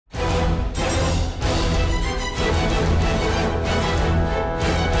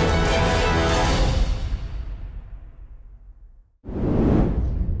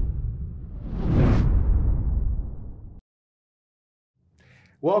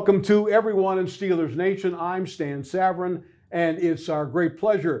Welcome to everyone in Steelers Nation. I'm Stan Savran, and it's our great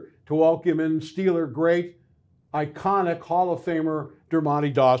pleasure to welcome in Steeler great, iconic Hall of Famer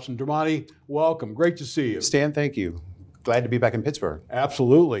Dermontti Dawson. Dermontti, welcome. Great to see you. Stan, thank you. Glad to be back in Pittsburgh.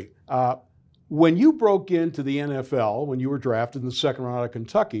 Absolutely. When you broke into the NFL, when you were drafted in the second round out of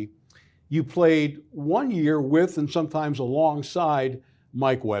Kentucky, you played 1 year with and sometimes alongside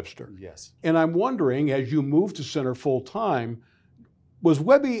Mike Webster. Yes. And I'm wondering, as you moved to center full time, was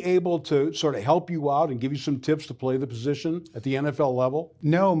Webby able to sort of help you out and give you some tips to play the position at the NFL level?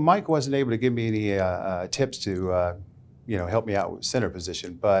 No, Mike wasn't able to give me any tips to, help me out with center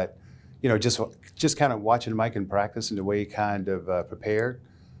position. But, just kind of watching Mike in practice and the way he kind of prepared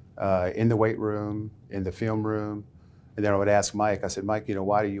in the weight room, in the film room. And then I would ask Mike, I said, Mike,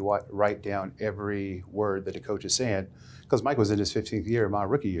 why do you write down every word that the coach is saying? Because Mike was in his 15th year, my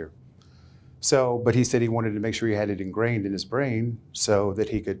rookie year. But he said he wanted to make sure he had it ingrained in his brain so that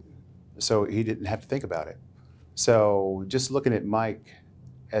he didn't have to think about it. So just looking at Mike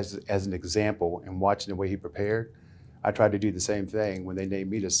as an example and watching the way he prepared, I tried to do the same thing when they named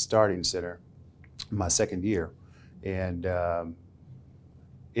me the starting center my second year. And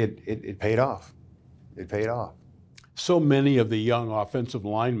it paid off. It paid off. So many of the young offensive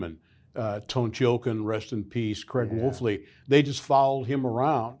linemen, Tone Chilkin, rest in peace, Craig Wolfley, they just followed him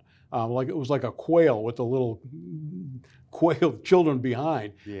around. Like it was like a quail with the little quail children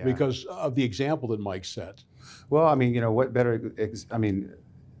behind because of the example that Mike set. Well, what better?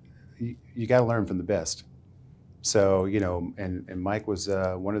 You got to learn from the best. So, and Mike was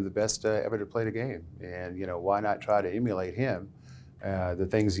one of the best ever to play the game. And, why not try to emulate him, the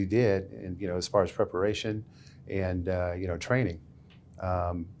things he did, and, as far as preparation and, training.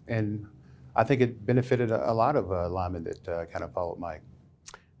 And I think it benefited a lot of linemen that kind of followed Mike.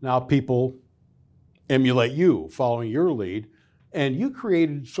 Now people emulate you, following your lead, and you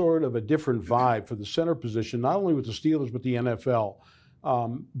created sort of a different vibe for the center position, not only with the Steelers, but the NFL.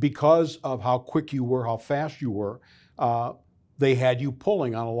 Because of how quick you were, how fast you were, they had you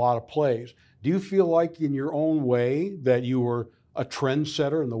pulling on a lot of plays. Do you feel like in your own way that you were a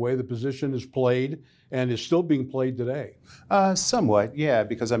trendsetter in the way the position is played and is still being played today? Somewhat, yeah,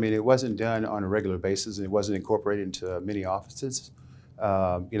 because it wasn't done on a regular basis and it wasn't incorporated into many offices.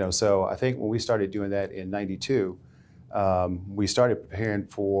 So I think when we started doing that in '92, we started preparing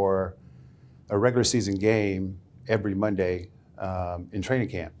for a regular season game every Monday in training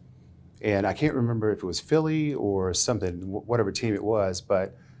camp. And I can't remember if it was Philly or something, whatever team it was,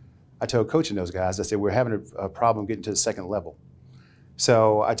 but I told Coach and those guys, I said, we're having a problem getting to the second level.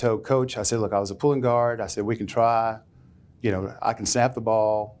 So I told Coach, I said, look, I was a pulling guard. I said, we can try, I can snap the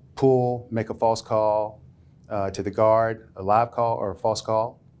ball, pull, make a false call, to the guard, a live call or a false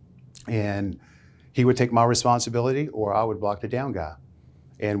call, and he would take my responsibility or I would block the down guy.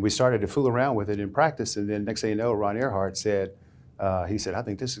 And we started to fool around with it in practice, and then next thing you know, Ron Earhart said, I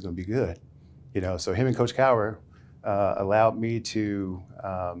think this is going to be good. So him and Coach Cowher allowed me to,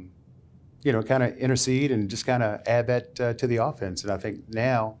 kind of intercede and just kind of add that to the offense. And I think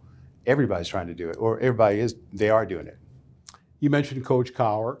now everybody's trying to do it, or they are doing it. You mentioned Coach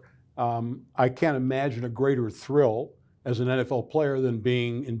Cowher. I can't imagine a greater thrill as an NFL player than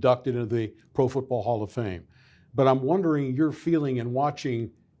being inducted into the Pro Football Hall of Fame. But I'm wondering your feeling in watching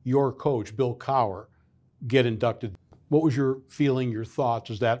your coach, Bill Cowher, get inducted. What was your feeling, your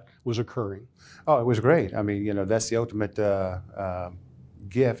thoughts as that was occurring? Oh, it was great. That's the ultimate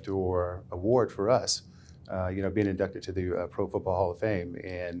gift or award for us, being inducted to the Pro Football Hall of Fame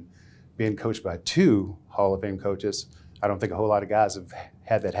and being coached by two Hall of Fame coaches. I don't think a whole lot of guys have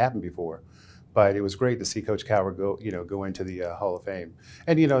had that happen before, but it was great to see Coach Cowher go into the Hall of Fame.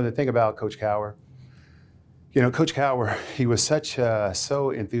 And the thing about Coach Cowher, Coach Cowher, he was so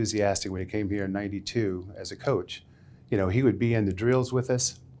enthusiastic when he came here in '92 as a coach. He would be in the drills with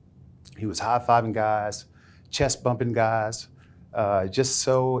us. He was high-fiving guys, chest bumping guys, just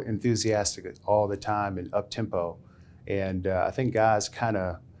so enthusiastic all the time and up tempo. And I think guys kind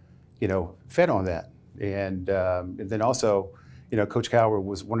of, fed on that. And then also, Coach Cowher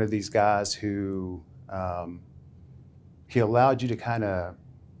was one of these guys who he allowed you to kind of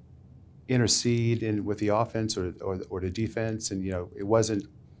intercede with the offense or the defense, and it wasn't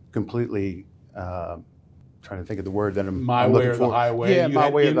completely trying to think of the word that I'm looking for. The highway. Yeah, my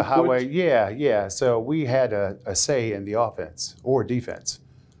way or the highway. Yeah. So we had a say in the offense or defense.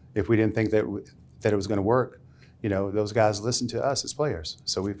 If we didn't think that it was going to work, those guys listened to us as players,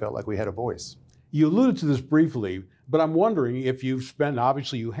 so we felt like we had a voice. You alluded to this briefly, but I'm wondering if you've spent,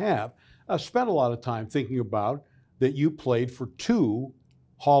 obviously you have, spent a lot of time thinking about that you played for two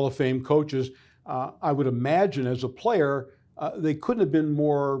Hall of Fame coaches. I would imagine as a player, they couldn't have been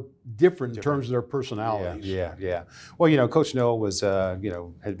more different in terms of their personalities. Yeah. Well, Coach Noel was,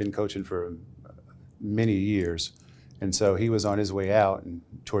 had been coaching for many years, and so he was on his way out and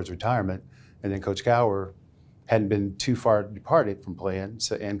towards retirement. And then Coach Cower hadn't been too far departed from playing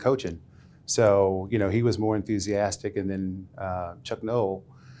and coaching, so he was more enthusiastic. And then Chuck Noel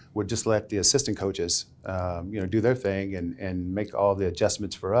would just let the assistant coaches, do their thing and make all the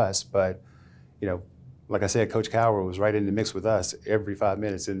adjustments for us. But like I said, Coach Cower was right in the mix with us every 5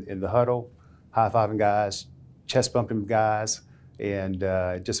 minutes in the huddle, high-fiving guys, chest-bumping guys, and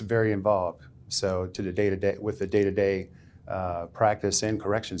just very involved. So to the day-to-day, with the day-to-day practice and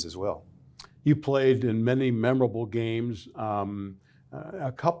corrections as well. You played in many memorable games.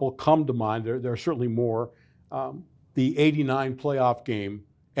 A couple come to mind. There are certainly more. The '89 playoff game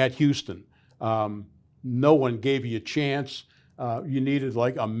at Houston. No one gave you a chance. You needed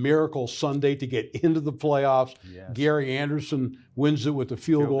like a miracle Sunday to get into the playoffs. Yes. Gary Anderson wins it with the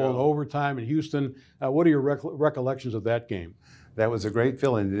field goal in overtime in Houston. What are your recollections of that game? That was a great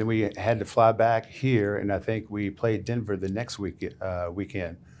feeling. And then we had to fly back here, and I think we played Denver the next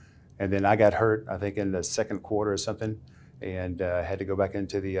weekend. And then I got hurt, I think, in the second quarter or something, and had to go back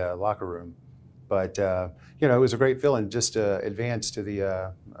into the locker room. But, it was a great feeling just to advance to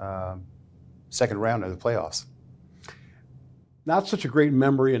the second round of the playoffs. Not such a great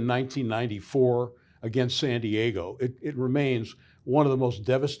memory in 1994 against San Diego. It remains one of the most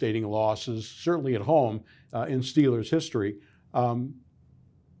devastating losses, certainly at home, in Steelers history. Do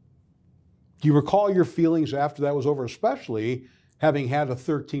you recall your feelings after that was over, especially having had a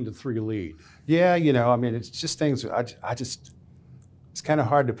 13-3 lead? Yeah, it's just things, it's kind of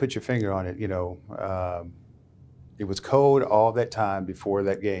hard to put your finger on it, It was cold all that time before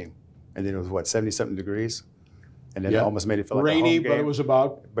that game. And then it was, 70-something degrees? And then it almost made it feel like rainy, a home game. but it was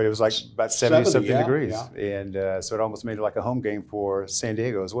about 70-something degrees. Yeah. And so it almost made it like a home game for San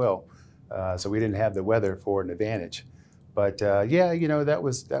Diego as well. So we didn't have the weather for an advantage. But that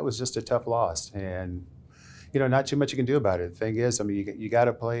was just a tough loss. And, not too much you can do about it. The thing is, you got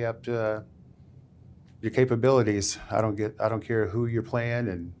to play up to your capabilities. I don't care who you're playing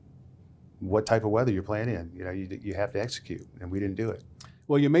and what type of weather you're playing in. You have to execute, and we didn't do it.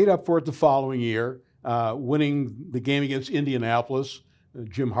 Well, you made up for it the following year, winning the game against Indianapolis.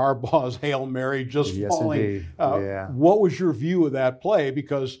 Jim Harbaugh's Hail Mary just falling. What was your view of that play?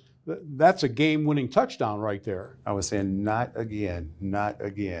 Because that's a game-winning touchdown right there. I was saying, not again, not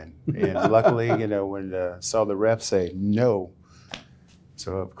again. And luckily, when saw the ref say no,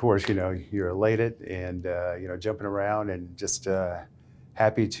 so of course, you're elated and jumping around and just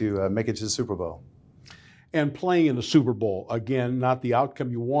happy to make it to the Super Bowl. And playing in the Super Bowl, again, not the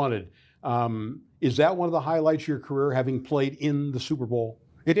outcome you wanted. Is that one of the highlights of your career, having played in the Super Bowl?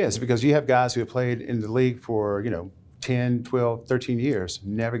 It is, because you have guys who have played in the league for, 10, 12, 13 years,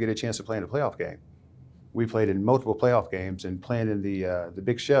 never get a chance to play in a playoff game. We played in multiple playoff games, and playing in the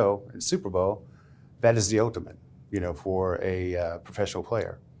big show, in Super Bowl, that is the ultimate, for a professional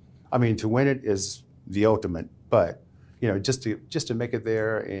player. To win it is the ultimate, but, just to make it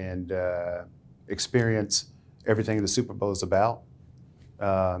there and experience everything the Super Bowl is about,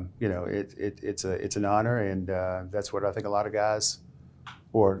 it's an honor, and that's what I think a lot of guys,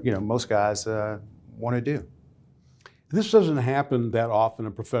 or most guys, want to do. This doesn't happen that often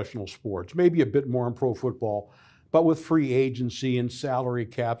in professional sports, maybe a bit more in pro football, but with free agency and salary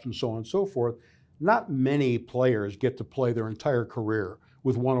caps and so on and so forth, not many players get to play their entire career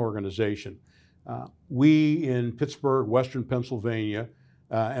with one organization. We in Pittsburgh, Western Pennsylvania,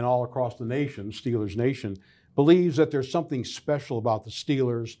 and all across the nation, Steelers Nation, believes that there's something special about the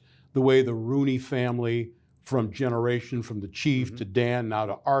Steelers, the way the Rooney family, from the Chief to Dan, now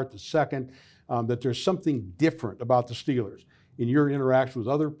to Art II, that there's something different about the Steelers. In your interaction with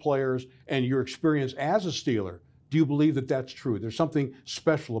other players and your experience as a Steeler, do you believe that that's true? There's something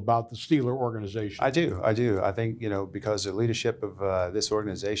special about the Steeler organization. I do. I think, because the leadership of this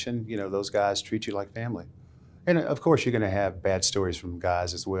organization, those guys treat you like family. And of course, you're going to have bad stories from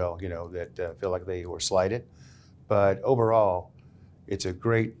guys as well, that feel like they were slighted. But overall, it's a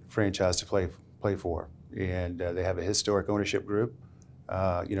great franchise to play for. And they have a historic ownership group,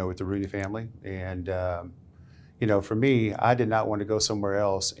 with the Rooney family. And, for me, I did not want to go somewhere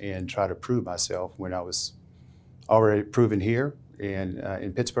else and try to prove myself when I was already proven here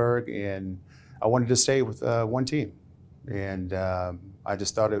in Pittsburgh. And I wanted to stay with one team. And I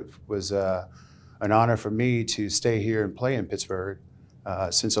just thought it was an honor for me to stay here and play in Pittsburgh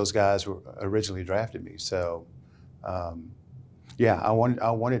since those guys were originally drafted me. So, I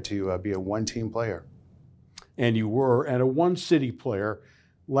wanted to be a one-team player. And you were, and a one-city player.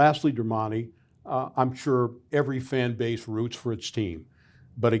 Lastly, Dermontti, I'm sure every fan base roots for its team.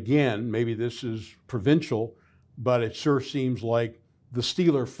 But again, maybe this is provincial, but it sure seems like the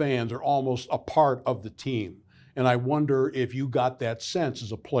Steeler fans are almost a part of the team. And I wonder if you got that sense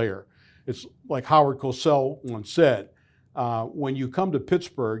as a player. It's like Howard Cosell once said, when you come to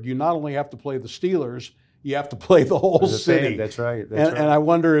Pittsburgh, you not only have to play the Steelers, you have to play the whole city. That's right. And I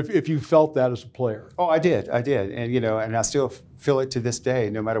wonder if you felt that as a player. Oh, I did. And, and I still feel it to this day.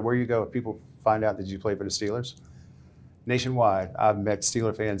 No matter where you go, if people find out that you play for the Steelers, nationwide, I've met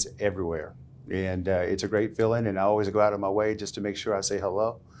Steeler fans everywhere. And it's a great feeling, and I always go out of my way just to make sure I say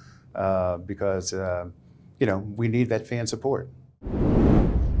hello because, we need that fan support.